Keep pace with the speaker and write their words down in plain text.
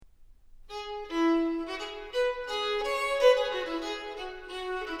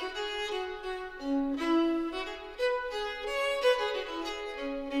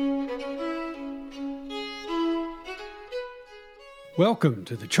Welcome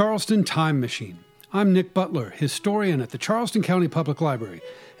to the Charleston Time Machine. I'm Nick Butler, historian at the Charleston County Public Library,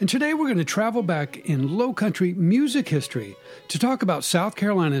 and today we're going to travel back in Low Country music history to talk about South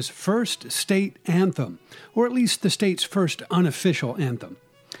Carolina's first state anthem, or at least the state's first unofficial anthem.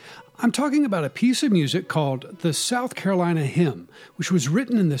 I'm talking about a piece of music called the South Carolina Hymn, which was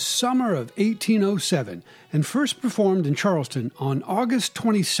written in the summer of 1807 and first performed in Charleston on August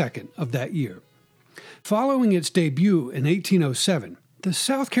 22nd of that year. Following its debut in 1807, the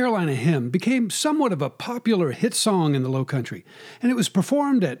South Carolina Hymn became somewhat of a popular hit song in the Low Country, and it was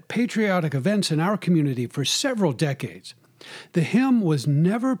performed at patriotic events in our community for several decades. The hymn was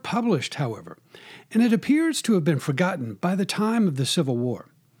never published, however, and it appears to have been forgotten by the time of the Civil War.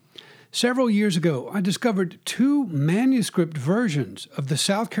 Several years ago, I discovered two manuscript versions of the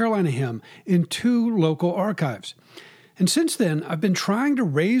South Carolina Hymn in two local archives. And since then, I've been trying to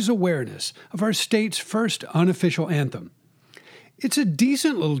raise awareness of our state's first unofficial anthem. It's a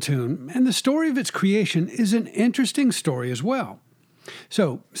decent little tune, and the story of its creation is an interesting story as well.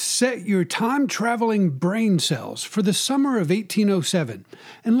 So, set your time-traveling brain cells for the summer of 1807,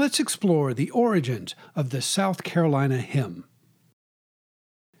 and let's explore the origins of the South Carolina Hymn.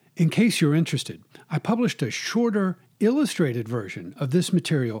 In case you're interested, I published a shorter, illustrated version of this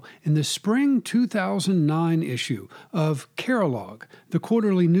material in the spring 2009 issue of Carolog, the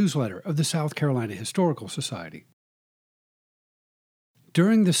quarterly newsletter of the South Carolina Historical Society.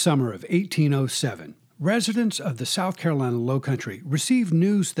 During the summer of 1807, residents of the South Carolina Low Country received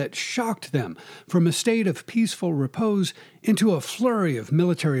news that shocked them from a state of peaceful repose into a flurry of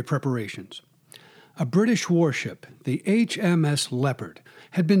military preparations. A British warship, the HMS Leopard,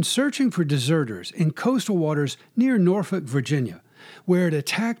 had been searching for deserters in coastal waters near Norfolk, Virginia, where it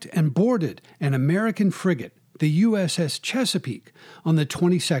attacked and boarded an American frigate, the USS Chesapeake, on the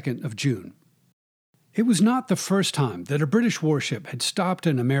 22nd of June. It was not the first time that a British warship had stopped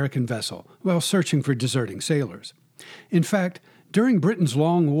an American vessel while searching for deserting sailors. In fact, during Britain's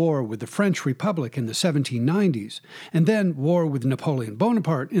long war with the French Republic in the 1790s, and then war with Napoleon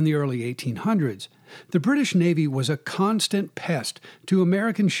Bonaparte in the early 1800s, the British Navy was a constant pest to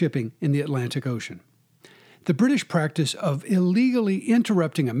American shipping in the Atlantic Ocean. The British practice of illegally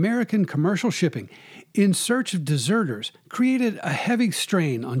interrupting American commercial shipping in search of deserters created a heavy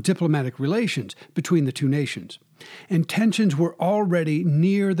strain on diplomatic relations between the two nations, and tensions were already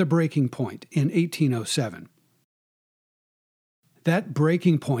near the breaking point in 1807. That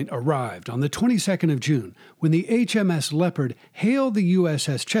breaking point arrived on the 22nd of June when the HMS Leopard hailed the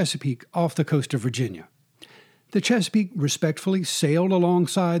USS Chesapeake off the coast of Virginia. The Chesapeake respectfully sailed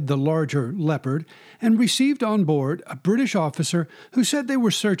alongside the larger Leopard and received on board a British officer who said they were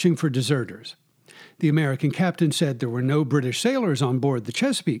searching for deserters. The American captain said there were no British sailors on board the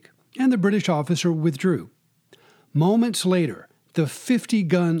Chesapeake, and the British officer withdrew. Moments later, the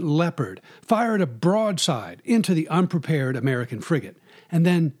 50-gun Leopard fired a broadside into the unprepared American frigate and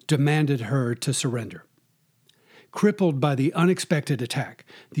then demanded her to surrender. Crippled by the unexpected attack,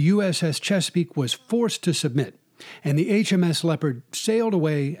 the USS Chesapeake was forced to submit, and the HMS Leopard sailed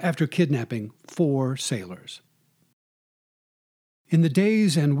away after kidnapping 4 sailors. In the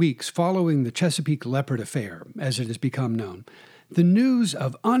days and weeks following the Chesapeake Leopard affair, as it has become known, the news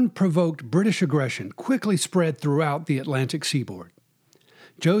of unprovoked British aggression quickly spread throughout the Atlantic seaboard.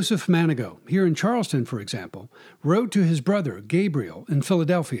 Joseph Manigault, here in Charleston, for example, wrote to his brother, Gabriel, in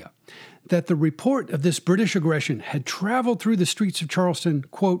Philadelphia, that the report of this British aggression had traveled through the streets of Charleston,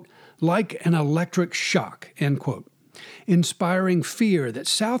 quote, like an electric shock, end quote, inspiring fear that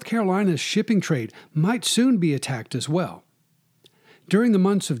South Carolina's shipping trade might soon be attacked as well. During the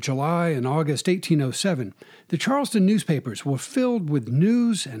months of July and August 1807, the Charleston newspapers were filled with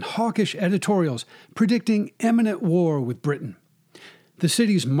news and hawkish editorials predicting imminent war with Britain. The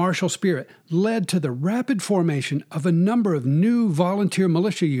city's martial spirit led to the rapid formation of a number of new volunteer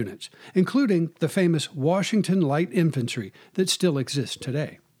militia units, including the famous Washington Light Infantry that still exists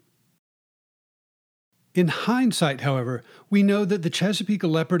today. In hindsight, however, we know that the Chesapeake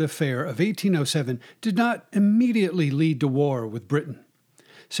Leopard affair of 1807 did not immediately lead to war with Britain.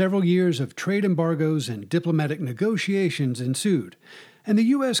 Several years of trade embargoes and diplomatic negotiations ensued, and the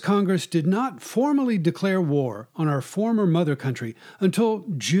U.S. Congress did not formally declare war on our former mother country until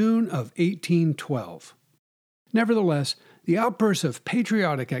June of 1812. Nevertheless, the outbursts of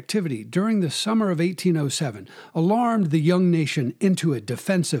patriotic activity during the summer of 1807 alarmed the young nation into a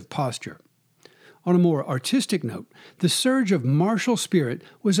defensive posture. On a more artistic note, the surge of martial spirit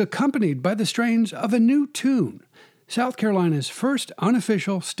was accompanied by the strains of a new tune, South Carolina's first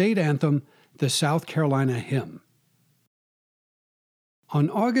unofficial state anthem, the South Carolina Hymn. On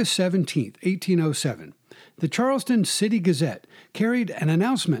August 17, 1807, the Charleston City Gazette carried an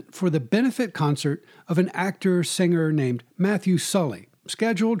announcement for the benefit concert of an actor-singer named Matthew Sully,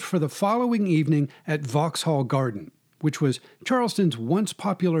 scheduled for the following evening at Vauxhall Garden, which was Charleston's once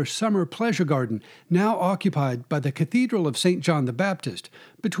popular summer pleasure garden, now occupied by the Cathedral of St. John the Baptist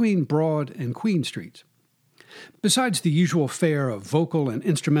between Broad and Queen Streets. Besides the usual fare of vocal and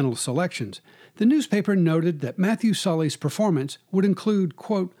instrumental selections, the newspaper noted that Matthew Sully's performance would include,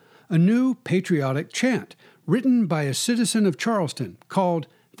 quote, a new patriotic chant written by a citizen of Charleston called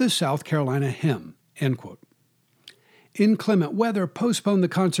the South Carolina Hymn, end quote. Inclement weather postponed the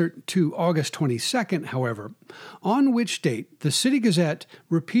concert to August 22nd, however, on which date the City Gazette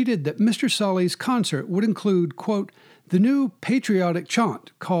repeated that Mr. Sully's concert would include, quote, the new patriotic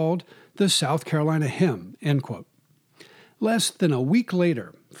chant called the South Carolina Hymn, end quote. Less than a week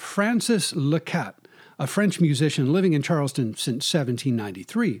later, Francis Lecat, a French musician living in Charleston since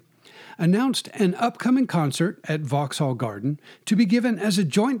 1793, announced an upcoming concert at Vauxhall Garden to be given as a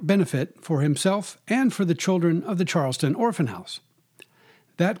joint benefit for himself and for the children of the Charleston Orphan House.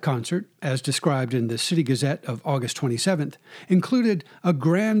 That concert, as described in the City Gazette of August 27th, included a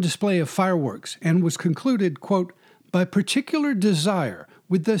grand display of fireworks and was concluded, quote, by particular desire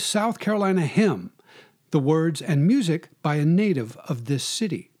with the South Carolina Hymn, the words and music by a native of this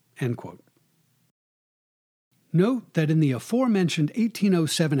city, end quote. Note that in the aforementioned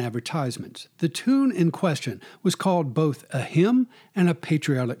 1807 advertisements, the tune in question was called both a hymn and a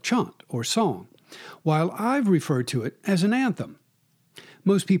patriotic chant or song, while I've referred to it as an anthem.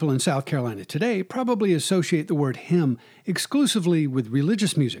 Most people in South Carolina today probably associate the word hymn exclusively with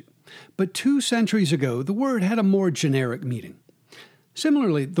religious music, but 2 centuries ago the word had a more generic meaning.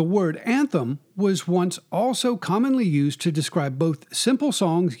 Similarly, the word anthem was once also commonly used to describe both simple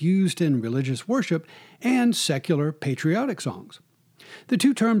songs used in religious worship and secular patriotic songs. The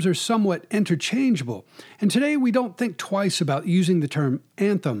 2 terms are somewhat interchangeable, and today we don't think twice about using the term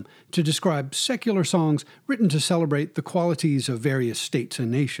anthem to describe secular songs written to celebrate the qualities of various states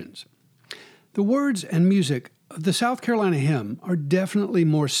and nations. The words and music of the South Carolina Hymn are definitely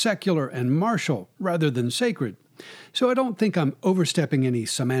more secular and martial rather than sacred, so I don't think I'm overstepping any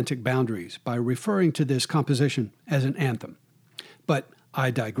semantic boundaries by referring to this composition as an anthem. But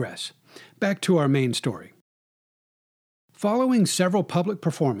I digress. Back to our main story. Following several public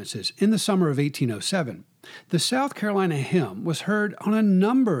performances in the summer of 1807, the South Carolina Hymn was heard on a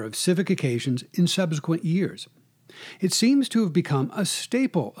number of civic occasions in subsequent years. It seems to have become a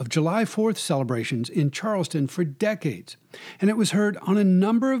staple of July 4th celebrations in Charleston for decades, and it was heard on a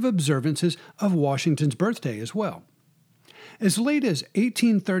number of observances of Washington's birthday as well. As late as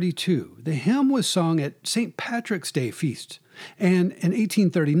 1832, the hymn was sung at St. Patrick's Day feasts, and in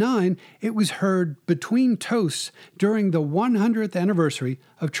 1839 it was heard between toasts during the 100th anniversary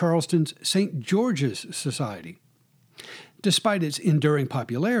of Charleston's St. George's Society. Despite its enduring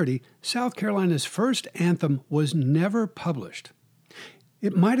popularity, South Carolina's first anthem was never published.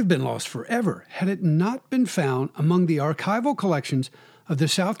 It might have been lost forever had it not been found among the archival collections of the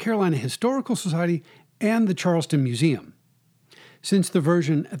South Carolina Historical Society and the Charleston Museum. Since the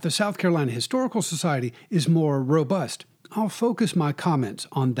version at the South Carolina Historical Society is more robust, I'll focus my comments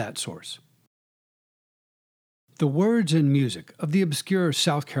on that source. The words and music of the obscure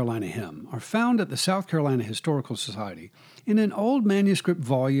South Carolina Hymn are found at the South Carolina Historical Society in an old manuscript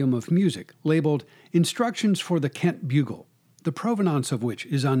volume of music labeled Instructions for the Kent Bugle, the provenance of which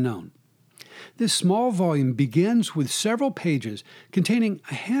is unknown. This small volume begins with several pages containing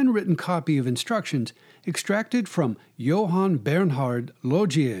a handwritten copy of instructions extracted from Johann Bernhard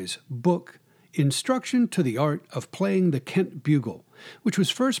Logier's book Instruction to the Art of Playing the Kent Bugle, which was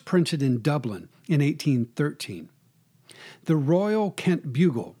first printed in Dublin in 1813. The Royal Kent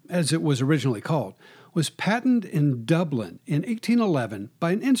Bugle, as it was originally called, was patented in Dublin in 1811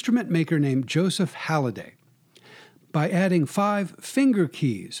 by an instrument maker named Joseph Halliday. By adding 5 finger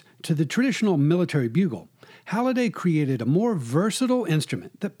keys to the traditional military bugle, Halliday created a more versatile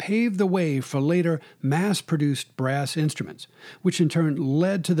instrument that paved the way for later mass-produced brass instruments, which in turn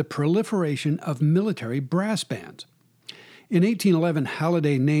led to the proliferation of military brass bands. In 1811,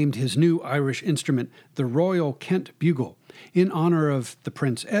 Halliday named his new Irish instrument the Royal Kent Bugle, in honor of the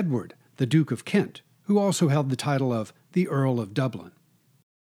Prince Edward, the Duke of Kent, who also held the title of the Earl of Dublin.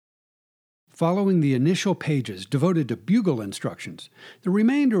 Following the initial pages devoted to bugle instructions, the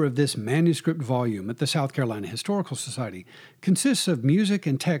remainder of this manuscript volume at the South Carolina Historical Society consists of music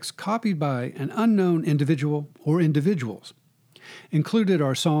and text copied by an unknown individual or individuals. Included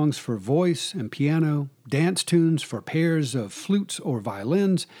are songs for voice and piano, dance tunes for pairs of flutes or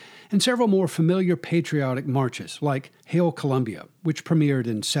violins, and several more familiar patriotic marches, like Hail Columbia, which premiered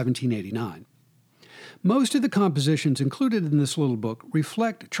in 1789. Most of the compositions included in this little book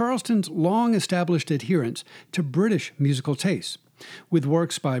reflect Charleston's long-established adherence to British musical tastes, with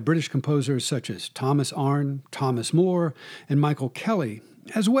works by British composers such as Thomas Arne, Thomas Moore, and Michael Kelly,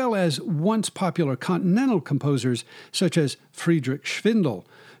 as well as once popular continental composers such as Friedrich Schwindel,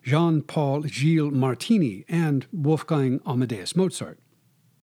 Jean-Paul Gilles Martini, and Wolfgang Amadeus Mozart.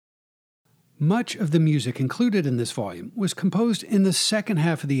 Much of the music included in this volume was composed in the second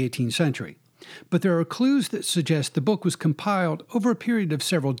half of the 18th century, but there are clues that suggest the book was compiled over a period of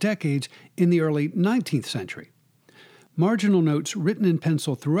several decades in the early 19th century. Marginal notes written in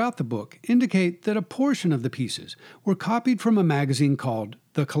pencil throughout the book indicate that a portion of the pieces were copied from a magazine called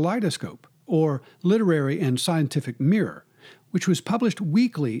The Kaleidoscope, or Literary and Scientific Mirror, which was published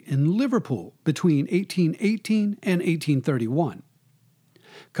weekly in Liverpool between 1818 and 1831.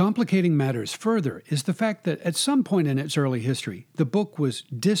 Complicating matters further is the fact that at some point in its early history, the book was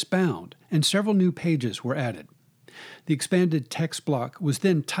disbound and several new pages were added. The expanded text block was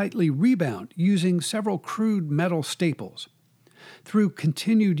then tightly rebound using several crude metal staples. Through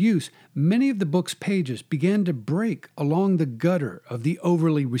continued use, many of the book's pages began to break along the gutter of the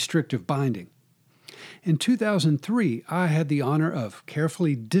overly restrictive binding. In 2003, I had the honor of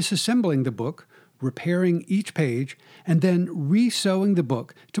carefully disassembling the book, repairing each page, and then re-sewing the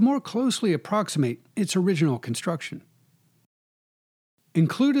book to more closely approximate its original construction.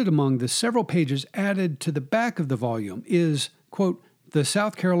 Included among the several pages added to the back of the volume is, quote, the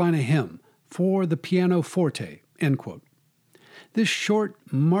South Carolina Hymn for the pianoforte, end quote. This short,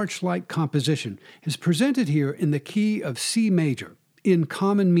 march-like composition is presented here in the key of C major, in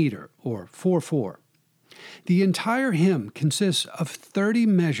common meter, or 4/4. The entire hymn consists of 30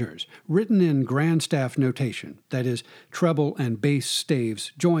 measures written in grand staff notation, that is, treble and bass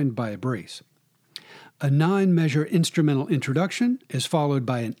staves joined by a brace. A 9-measure instrumental introduction is followed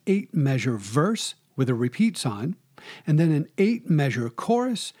by an 8-measure verse with a repeat sign, and then an 8-measure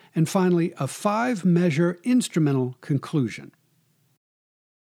chorus, and finally a 5-measure instrumental conclusion.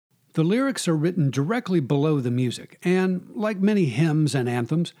 The lyrics are written directly below the music, and, like many hymns and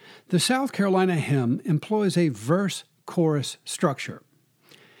anthems, the South Carolina Hymn employs a verse-chorus structure.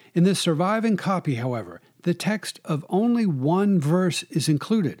 In this surviving copy, however, the text of only one verse is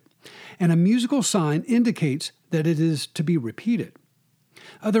included, and a musical sign indicates that it is to be repeated.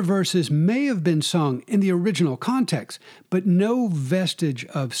 Other verses may have been sung in the original context, but no vestige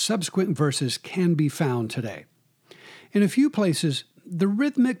of subsequent verses can be found today. In a few places, the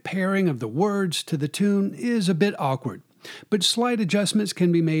rhythmic pairing of the words to the tune is a bit awkward, but slight adjustments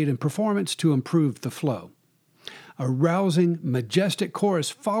can be made in performance to improve the flow. A rousing, majestic chorus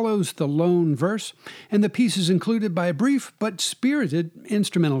follows the lone verse, and the piece is included by a brief but spirited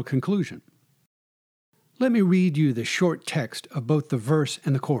instrumental conclusion. Let me read you the short text of both the verse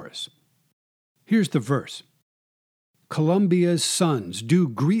and the chorus. Here's the verse. Columbia's sons do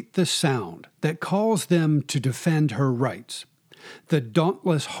greet the sound that calls them to defend her rights. The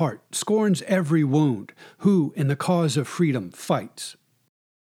dauntless heart scorns every wound, who in the cause of freedom fights.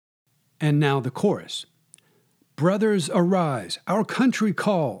 And now the chorus. Brothers, arise, our country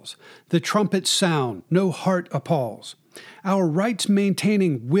calls. The trumpets sound, no heart appalls. Our rights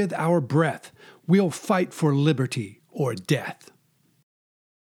maintaining with our breath, we'll fight for liberty or death.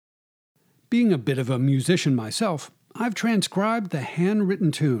 Being a bit of a musician myself, I've transcribed the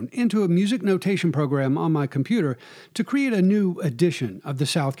handwritten tune into a music notation program on my computer to create a new edition of the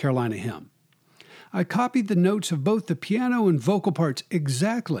South Carolina Hymn. I copied the notes of both the piano and vocal parts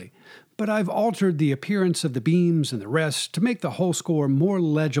exactly, but I've altered the appearance of the beams and the rest to make the whole score more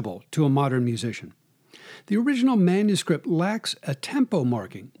legible to a modern musician. The original manuscript lacks a tempo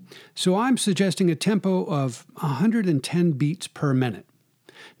marking, so I'm suggesting a tempo of 110 beats per minute.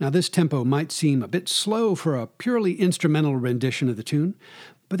 Now, this tempo might seem a bit slow for a purely instrumental rendition of the tune,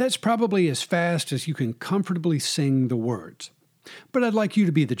 but that's probably as fast as you can comfortably sing the words. But I'd like you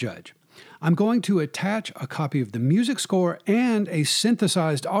to be the judge. I'm going to attach a copy of the music score and a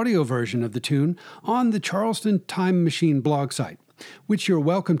synthesized audio version of the tune on the Charleston Time Machine blog site, which you're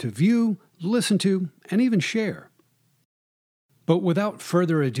welcome to view, listen to, and even share. But without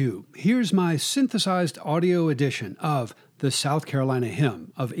further ado, here's my synthesized audio edition of the South Carolina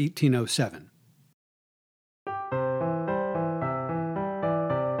Hymn of 1807.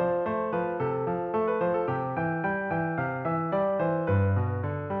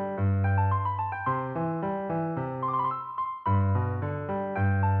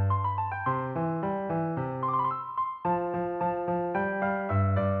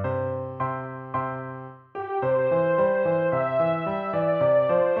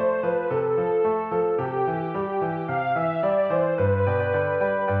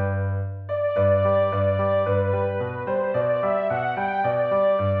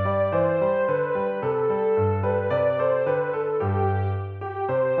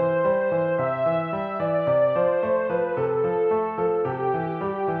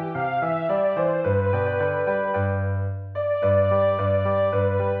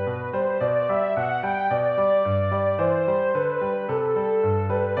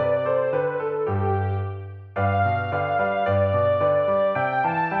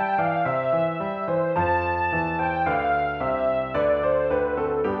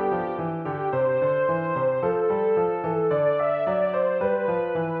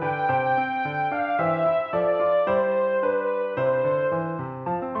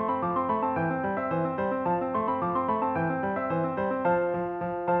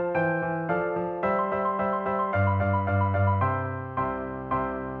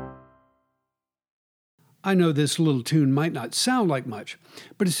 I know this little tune might not sound like much,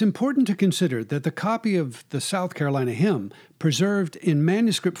 but it's important to consider that the copy of the South Carolina hymn, preserved in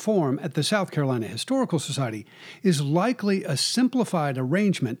manuscript form at the South Carolina Historical Society, is likely a simplified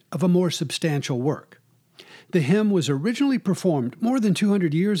arrangement of a more substantial work. The hymn was originally performed more than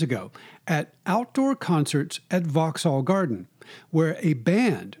 200 years ago at outdoor concerts at Vauxhall Garden, where a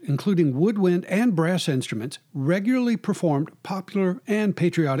band, including woodwind and brass instruments, regularly performed popular and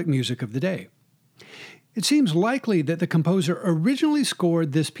patriotic music of the day. It seems likely that the composer originally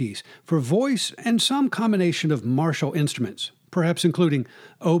scored this piece for voice and some combination of martial instruments, perhaps including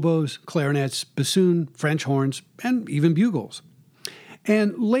oboes, clarinets, bassoon, French horns, and even bugles.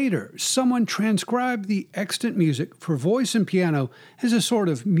 And later, someone transcribed the extant music for voice and piano as a sort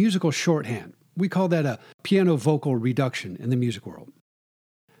of musical shorthand. We call that a piano-vocal reduction in the music world.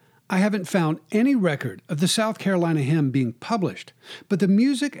 I haven't found any record of the South Carolina hymn being published, but the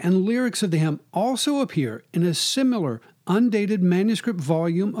music and lyrics of the hymn also appear in a similar undated manuscript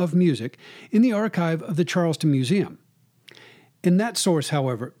volume of music in the archive of the Charleston Museum. In that source,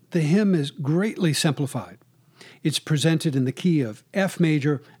 however, the hymn is greatly simplified. It's presented in the key of F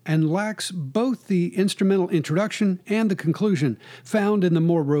major and lacks both the instrumental introduction and the conclusion found in the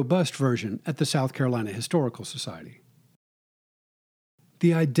more robust version at the South Carolina Historical Society.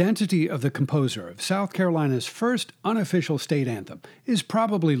 The identity of the composer of South Carolina's first unofficial state anthem is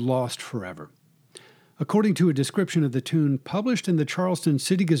probably lost forever. According to a description of the tune published in the Charleston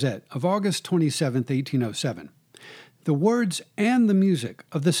City Gazette of August 27, 1807, the words and the music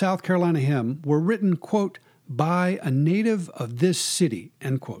of the South Carolina hymn were written, quote, by a native of this city,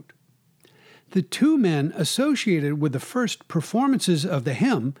 end quote. The two men associated with the first performances of the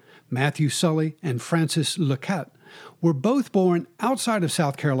hymn, Matthew Sully and Francis Lecat, were both born outside of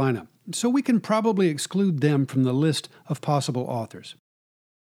South Carolina, so we can probably exclude them from the list of possible authors.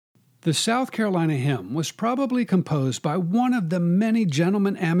 The South Carolina hymn was probably composed by one of the many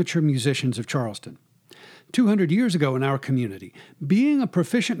gentlemen amateur musicians of Charleston. 200 years ago in our community, being a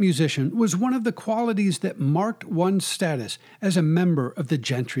proficient musician was one of the qualities that marked one's status as a member of the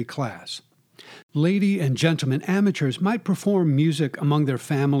gentry class. Lady and gentlemen amateurs might perform music among their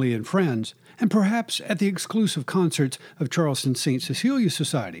family and friends, and perhaps at the exclusive concerts of Charleston St. Cecilia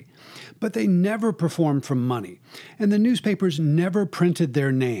Society, but they never performed for money, and the newspapers never printed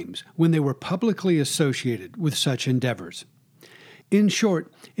their names when they were publicly associated with such endeavors. In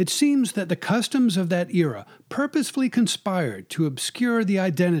short, it seems that the customs of that era purposefully conspired to obscure the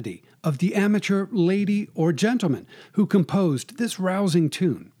identity of the amateur lady or gentleman who composed this rousing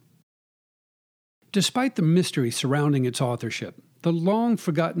tune. Despite the mystery surrounding its authorship, the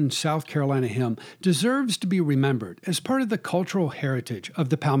long-forgotten South Carolina hymn deserves to be remembered as part of the cultural heritage of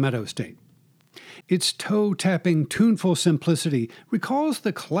the Palmetto State. Its toe-tapping, tuneful simplicity recalls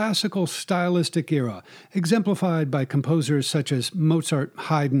the classical stylistic era, exemplified by composers such as Mozart,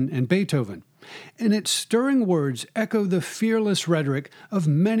 Haydn, and Beethoven, and its stirring words echo the fearless rhetoric of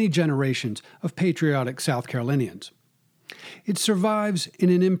many generations of patriotic South Carolinians. It survives in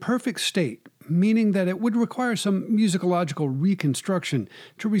an imperfect state, meaning that it would require some musicological reconstruction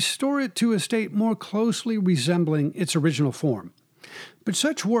to restore it to a state more closely resembling its original form. But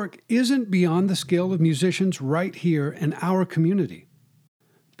such work isn't beyond the skill of musicians right here in our community.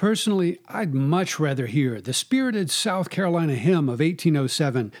 Personally, I'd much rather hear the spirited South Carolina hymn of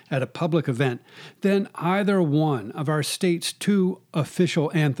 1807 at a public event than either one of our state's two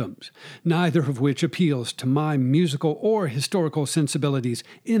official anthems, neither of which appeals to my musical or historical sensibilities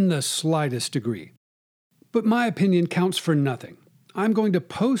in the slightest degree. But my opinion counts for nothing. I'm going to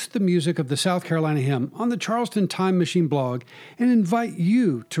post the music of the South Carolina hymn on the Charleston Time Machine blog and invite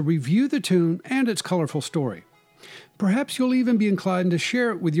you to review the tune and its colorful story. Perhaps you'll even be inclined to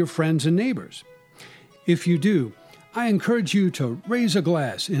share it with your friends and neighbors. If you do, I encourage you to raise a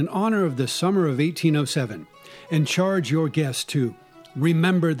glass in honor of the summer of 1807 and charge your guests to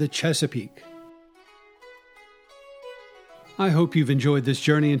remember the Chesapeake. I hope you've enjoyed this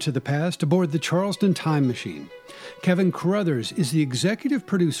journey into the past aboard the Charleston Time Machine. Kevin Carruthers is the executive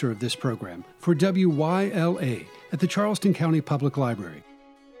producer of this program for WYLA at the Charleston County Public Library.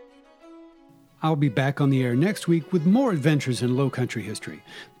 I'll be back on the air next week with more adventures in Low Country history.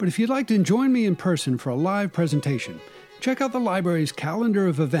 But if you'd like to join me in person for a live presentation, check out the library's calendar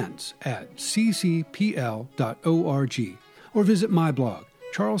of events at ccpl.org or visit my blog,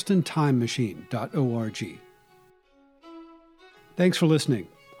 charlestontimemachine.org. Thanks for listening.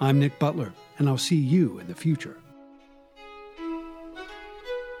 I'm Nick Butler, and I'll see you in the future.